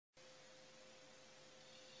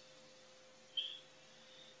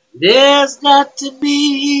There's got to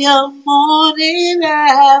be a morning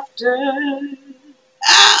after.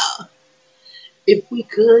 Ah, if we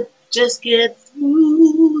could just get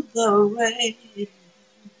through the rain.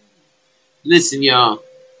 Listen, y'all.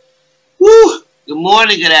 Woo! Good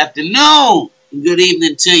morning, good afternoon, good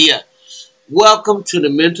evening to you. Welcome to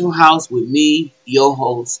the Mental House with me, your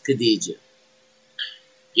host, Khadijah.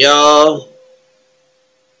 Y'all,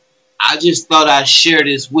 I just thought I'd share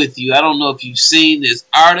this with you. I don't know if you've seen this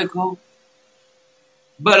article,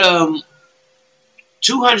 but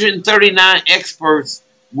 239 experts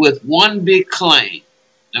with one big claim: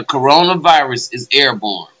 the coronavirus is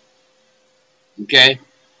airborne. Okay,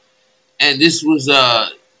 and this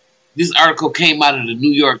article came out of the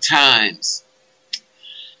New York Times.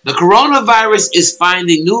 The coronavirus is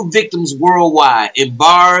finding new victims worldwide in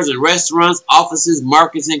bars and restaurants, offices,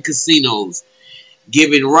 markets, and casinos,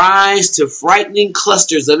 giving rise to frightening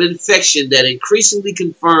clusters of infection that increasingly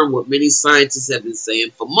confirm what many scientists have been saying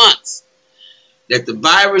for months: that the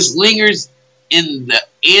virus lingers in the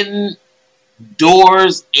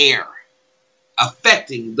indoors air,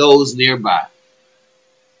 affecting those nearby.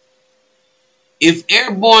 If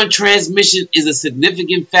airborne transmission is a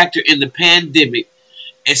significant factor in the pandemic,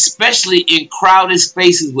 especially in crowded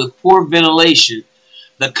spaces with poor ventilation,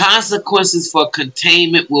 the consequences for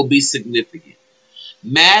containment will be significant.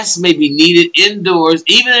 Masks may be needed indoors,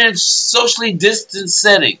 even in socially distant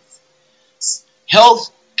settings.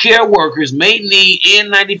 Health care workers may need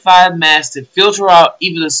N95 masks to filter out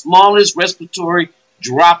even the smallest respiratory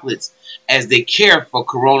droplets as they care for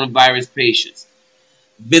coronavirus patients.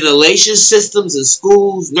 Ventilation systems in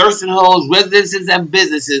schools, nursing homes, residences, and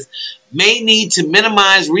businesses may need to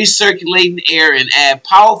minimize recirculating air and add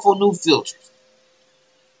powerful new filters.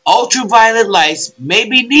 Ultraviolet lights may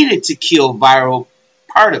be needed to kill viral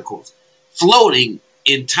particles floating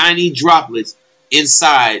in tiny droplets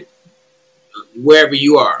inside wherever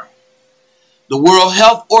you are. The World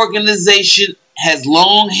Health Organization has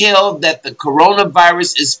long held that the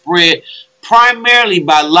coronavirus is spread primarily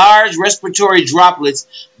by large respiratory droplets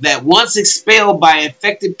that, once expelled by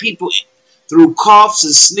infected people through coughs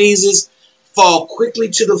and sneezes, fall quickly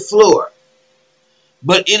to the floor.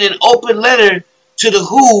 But in an open letter to the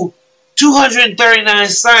WHO, 239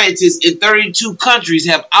 scientists in 32 countries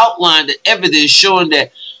have outlined the evidence showing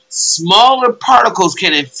that smaller particles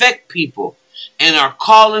can infect people, and are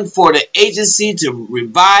calling for the agency to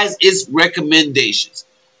revise its recommendations.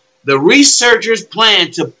 The researchers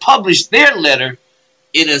plan to publish their letter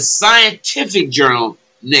in a scientific journal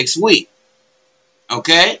next week.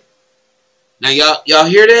 Okay? Now, y'all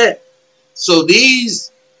hear that? So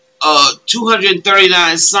these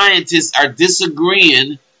 239 scientists are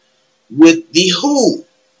disagreeing with the WHO,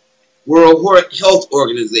 World Health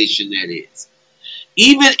Organization, that is.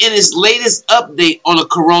 Even in its latest update on the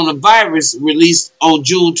coronavirus released on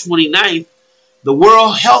June 29th, the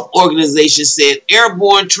World Health Organization said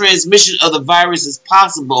airborne transmission of the virus is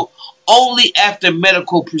possible only after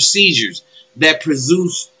medical procedures that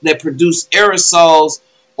produce aerosols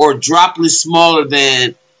or droplets smaller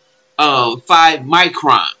than 5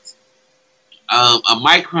 microns. A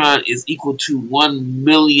micron is equal to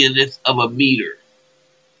 1/1,000,000th of a meter.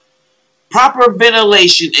 Proper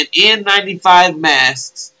ventilation and N95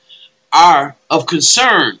 masks are of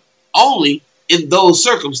concern only in those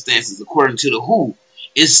circumstances, according to the WHO.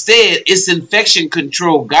 Instead, its infection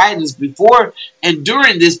control guidance before and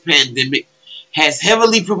during this pandemic has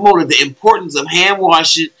heavily promoted the importance of hand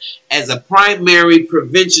washing as a primary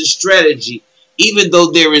prevention strategy, even though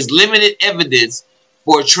there is limited evidence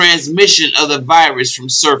for transmission of the virus from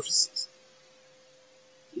surfaces.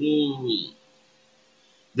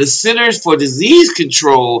 The Centers for Disease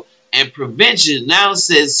Control and Prevention now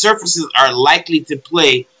says surfaces are likely to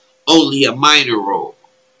play only a minor role.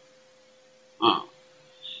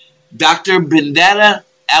 Dr. Bendata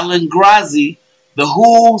Alangrazi, the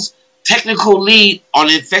WHO's technical lead on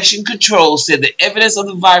infection control, said the evidence of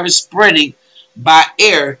the virus spreading by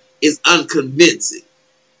air is unconvincing.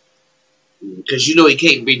 Because you know they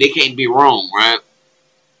can't be wrong, right?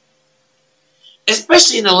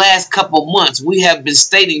 Especially in the last couple months, we have been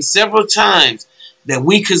stating several times that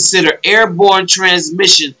we consider airborne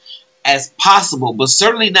transmission as possible, but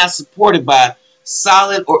certainly not supported by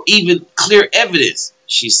solid or even clear evidence,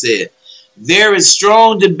 she said. There is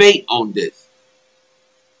strong debate on this.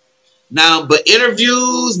 Now, but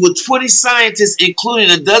interviews with 20 scientists, including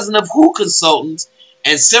a dozen of WHO consultants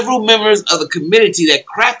and several members of the committee that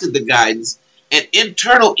crafted the guidance, and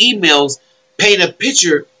internal emails paint a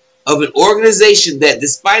picture of an organization that,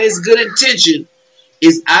 despite its good intention,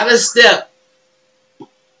 is out of step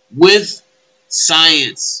with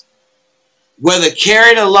science. whether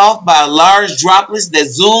carried aloft by large droplets that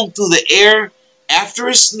zoom through the air after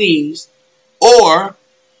a sneeze, or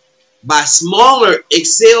by smaller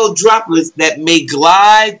exhaled droplets that may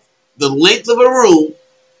glide the length of a room.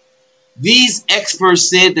 These experts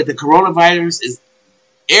said that the coronavirus is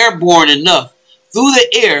airborne enough through the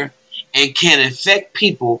air and can infect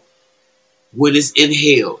people when it's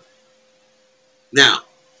inhaled. Now,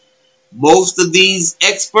 most of these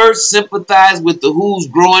experts sympathize with the WHO's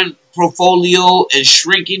growing portfolio and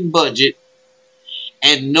shrinking budget,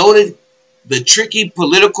 and noted the tricky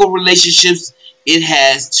political relationships it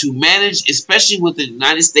has to manage, especially with the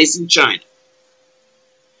United States and China.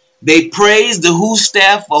 They praised the WHO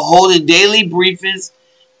staff for holding daily briefings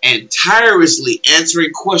and tirelessly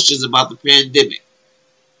answering questions about the pandemic.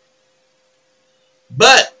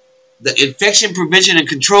 But the Infection Prevention and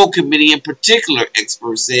Control Committee in particular,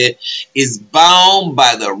 experts said, is bound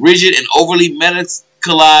by the rigid and overly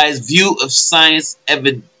medicalized view of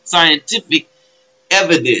scientific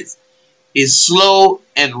evidence, is slow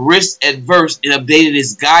and risk adverse in updating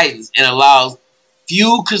its guidance, and allows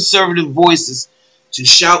few conservative voices to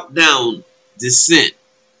shout down dissent.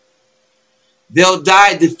 They'll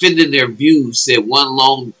die defending their views, said one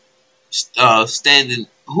long-standing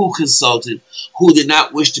WHO consultant who did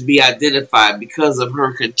not wish to be identified because of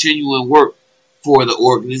her continuing work for the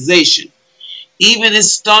organization. Even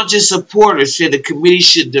its staunchest supporters said the committee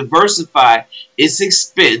should diversify its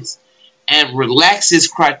expense and relax its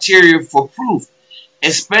criteria for proof,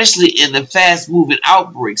 especially in the fast-moving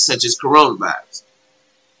outbreaks such as coronavirus.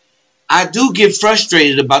 I do get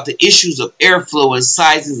frustrated about the issues of airflow and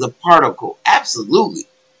sizes of particle. Absolutely,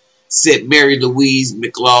 said Mary Louise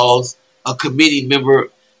McLaws, a committee member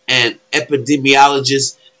and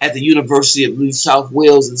epidemiologist at the University of New South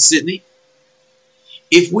Wales in Sydney.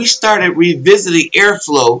 If we started revisiting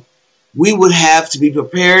airflow, we would have to be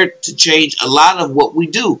prepared to change a lot of what we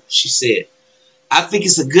do, she said. I think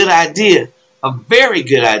it's a good idea, a very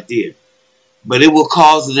good idea, but it will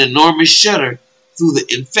cause an enormous shudder through the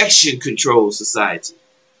Infection Control Society.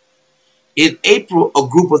 In April, a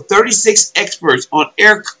group of 36 experts on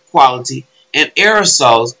air quality and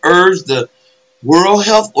aerosols urged the World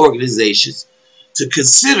Health Organization to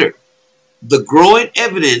consider the growing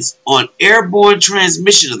evidence on airborne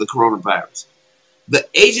transmission of the coronavirus. The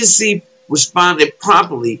agency responded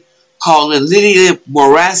promptly, calling Lydia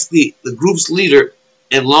Moraski, the group's leader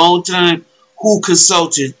and longtime WHO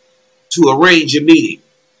consultant, to arrange a meeting.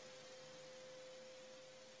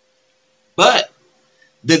 But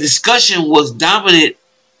the discussion was dominated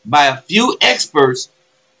by a few experts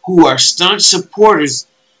who are staunch supporters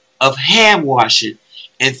of hand washing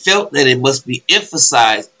and felt that it must be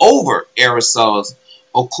emphasized over aerosols,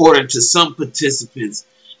 according to some participants,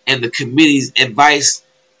 and the committee's advice,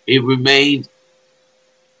 it remained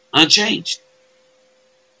unchanged.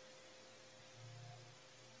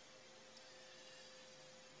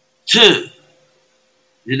 And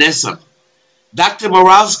that's something. Dr.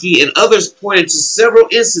 Morawski and others pointed to several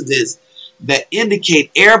incidents that indicate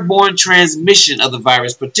airborne transmission of the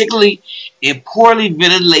virus, particularly in poorly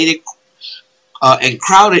ventilated and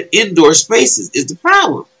crowded indoor spaces, is the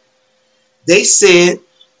problem. They said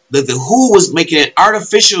that the WHO was making an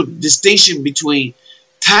artificial distinction between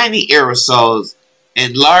tiny aerosols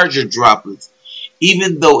and larger droplets,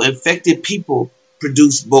 even though infected people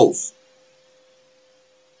produce both.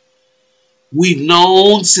 We've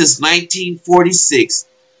known since 1946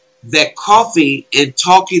 that coughing and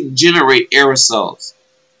talking generate aerosols,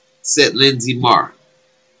 said Lindsay Marr.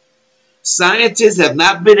 Scientists have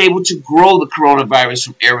not been able to grow the coronavirus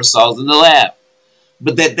from aerosols in the lab,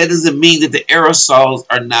 but that doesn't mean that the aerosols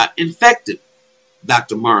are not infective,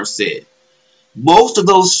 Dr. Marr said. Most of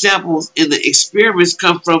those samples in the experiments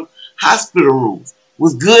come from hospital rooms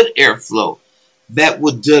with good airflow that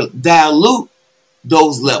would dilute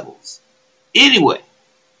those levels. Anyway,